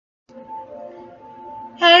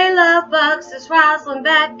Hey love bugs, it's Roslynn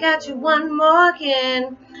back at you one more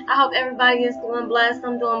again. I hope everybody is doing blessed.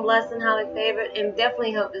 I'm doing blessed and highly favored, and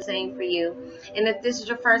definitely hope the same for you. And if this is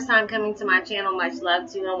your first time coming to my channel, much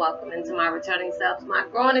love to you and welcome into my returning self, my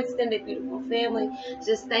growing extended beautiful family.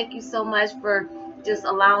 Just thank you so much for just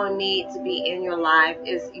allowing me to be in your life.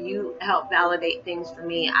 As you help validate things for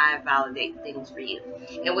me, I validate things for you.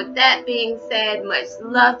 And with that being said, much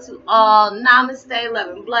love to all. Namaste, love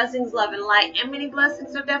and blessings, love and light, and many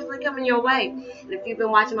blessings are definitely coming your way. And if you've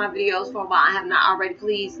been watching my videos for a while and have not already,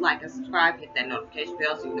 please like and subscribe, hit that notification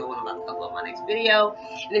bell so you know when I'm about to upload my next video.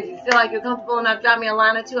 And if you feel like you're comfortable enough, drop me a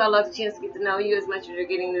line or two. I love the chance to get to know you as much as you're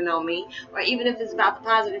getting to know me, or even if it's about the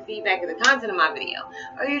positive feedback of the content of my video,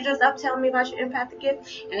 or you're just up telling me about your empathic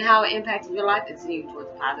gift and how it impacted your life and sending you towards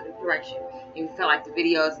a positive direction. If you feel like the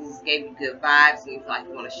videos just gave you good vibes and you feel like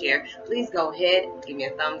you want to share, please go ahead, give me a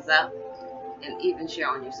thumbs up, and even share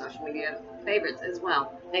on your social media favorites as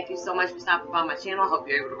well. Thank you so much for stopping by my channel. I hope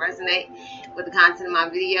you're able to resonate with the content of my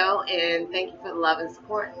video, and thank you for the love and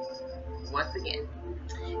support once again.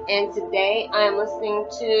 And today I am listening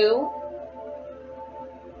to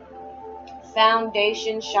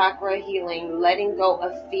Foundation Chakra Healing, Letting Go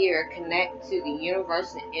of Fear, Connect to the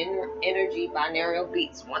Universe and Energy binaural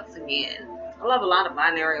beats once again. I love a lot of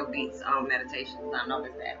binaural beats meditations. I've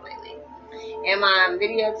noticed that lately. And my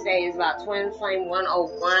video today is about Twin Flame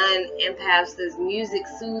 101. Empath says music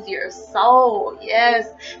soothes your soul. Yes,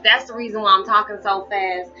 that's the reason why I'm talking so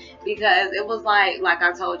fast, because it was like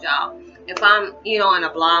I told y'all, if I'm, in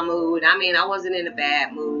a blah mood, I wasn't in a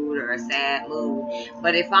bad mood or a sad mood,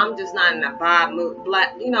 but if I'm just not in a bad mood,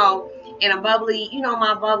 in a bubbly,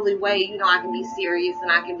 my bubbly way, I can be serious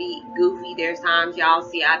and I can be goofy. There's times y'all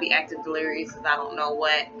see I be acting delirious because I don't know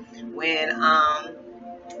what, when,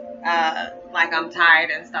 like I'm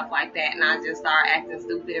tired and stuff like that, and I just start acting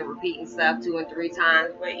stupid and repeating stuff 2 and 3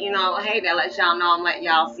 times. But hey, that lets y'all know I'm letting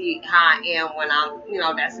y'all see how I am when I'm,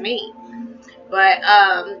 that's me. But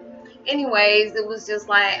anyways, it was just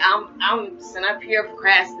like I'm sitting up here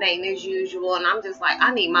procrastinating as usual, and I'm just like,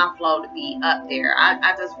 I need my flow to be up there.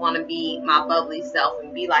 I just want to be my bubbly self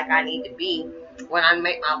and be like I need to be when I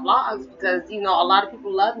make my vlogs, because a lot of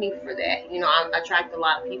people love me for that. I attract a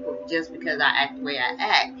lot of people just because I act the way I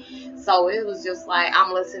act. So it was just like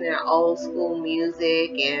I'm listening to old school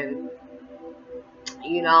music, and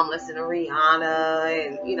I'm listening to Rihanna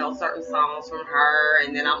and, certain songs from her.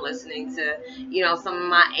 And then I'm listening to, some of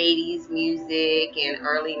my 80s music and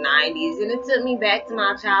early 90s. And it took me back to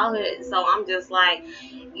my childhood. So I'm just like,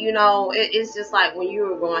 it's just like when you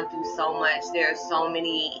were going through so much, there's so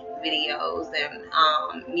many videos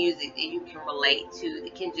and music that you can relate to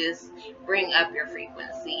that can just bring up your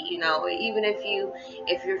frequency. Even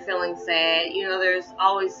if you're feeling sad, there's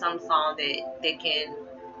always some song that can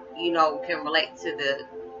can relate to the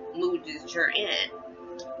mood that you're in.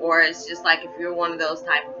 Or it's just like, if you're one of those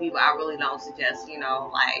type of people, I really don't suggest,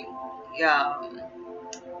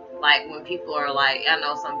 like when people are like, I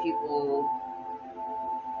know some people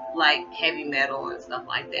like heavy metal and stuff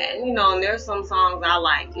like that, and and there's some songs I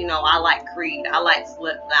like. I like Creed, I like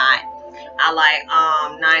Slipknot, I like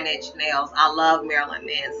 9 Inch Nails, I love Marilyn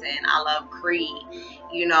Manson, I love Creed,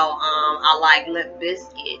 I like Limp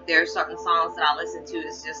Bizkit. There are certain songs that I listen to.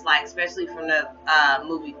 It's just like, especially from the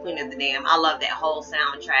movie Queen of the Dam, I love that whole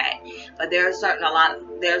soundtrack. But there are certain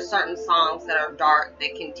songs that are dark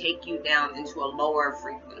that can take you down into a lower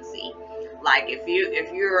frequency. Like if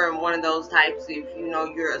you're one of those types, if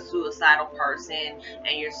you're a suicidal person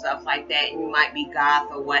and you're stuff like that, and you might be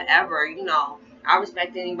goth or whatever, I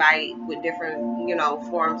respect anybody with different,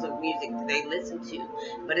 forms of music that they listen to.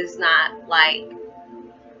 But it's not like,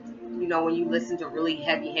 when you listen to really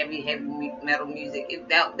heavy metal music,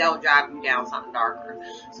 that'll drive you down something darker.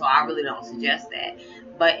 So I really don't suggest that.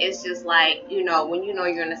 But it's just like, when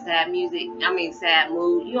you're in a sad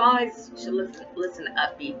mood, you always should listen to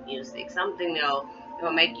upbeat music. Something that'll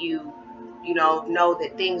make you, know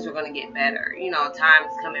that things are going to get better. Time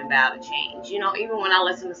is coming about to change. Even when I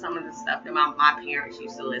listen to some of the stuff that my parents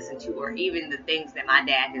used to listen to, or even the things that my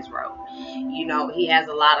dad has wrote, he has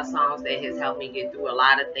a lot of songs that has helped me get through a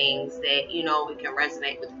lot of things that, we can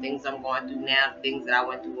resonate with the things I'm going through now, the things that I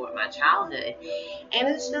went through with my childhood. And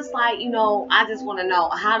it's just like, I just want to know,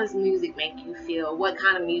 how does music make you feel? What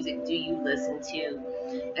kind of music do you listen to?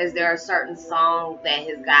 Is there a certain song that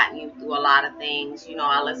has gotten you through a lot of things?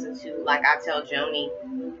 I listen to, like I tell Joni,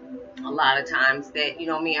 a lot of times that, you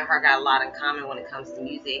know, me and her got a lot in common when it comes to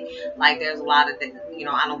music. Like there's a lot of the, you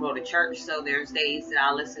know, I don't go to church, so there's days that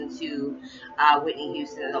I listen to Whitney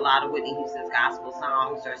Houston, a lot of Whitney Houston's gospel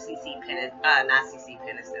songs, or CC Pennis, not CC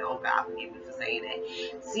Peniston, oh God, forgive me for saying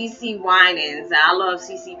that, CC Winans. I love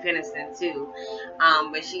CC Peniston too,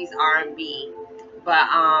 but she's R&B. But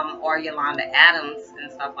or Yolanda Adams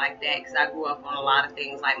and stuff like that, because I grew up on a lot of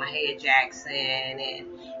things like Mahalia Jackson and,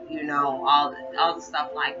 you know, all the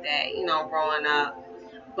stuff like that, you know, growing up.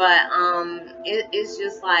 But it's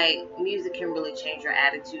just like music can really change your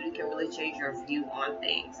attitude. It can really change your view on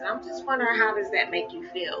things. And I'm just wondering, how does that make you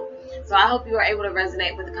feel? So I hope you were able to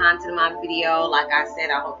resonate with the content of my video. Like I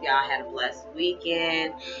said, I hope y'all had a blessed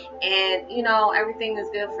weekend. And, you know, everything is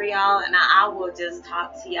good for y'all. And I will just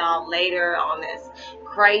talk to y'all later on this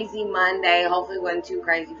crazy Monday. Hopefully it wasn't too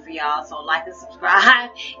crazy for y'all. So like and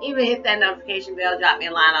subscribe. Even hit that notification bell. Drop me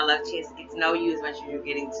a line. I love a chance to get to know you as much as you're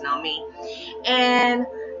getting to know me. And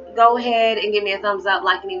go ahead and give me a thumbs up,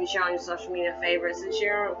 like, and even share on your social media favorites, and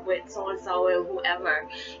share with so-and-so and whoever.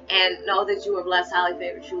 And know that you are blessed, highly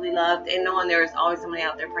favored, truly loved, and knowing there is always somebody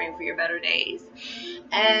out there praying for your better days.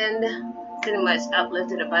 And sending much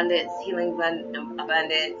uplifted abundance, healing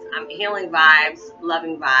abundance, healing vibes,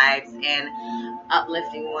 loving vibes, and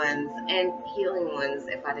uplifting ones, and healing ones,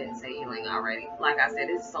 if I didn't say healing already. Like I said,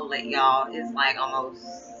 it's so late, y'all. It's like almost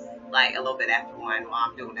like a little bit after 1 while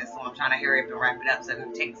I'm doing this, so I'm trying to hurry up and wrap it up so it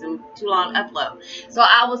doesn't take too long to upload. So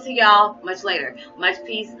I will see y'all much later. Much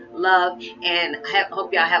peace, love, and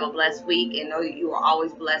hope y'all have a blessed week, and know that you are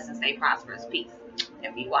always blessed and stay prosperous. Peace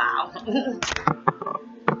and be wild.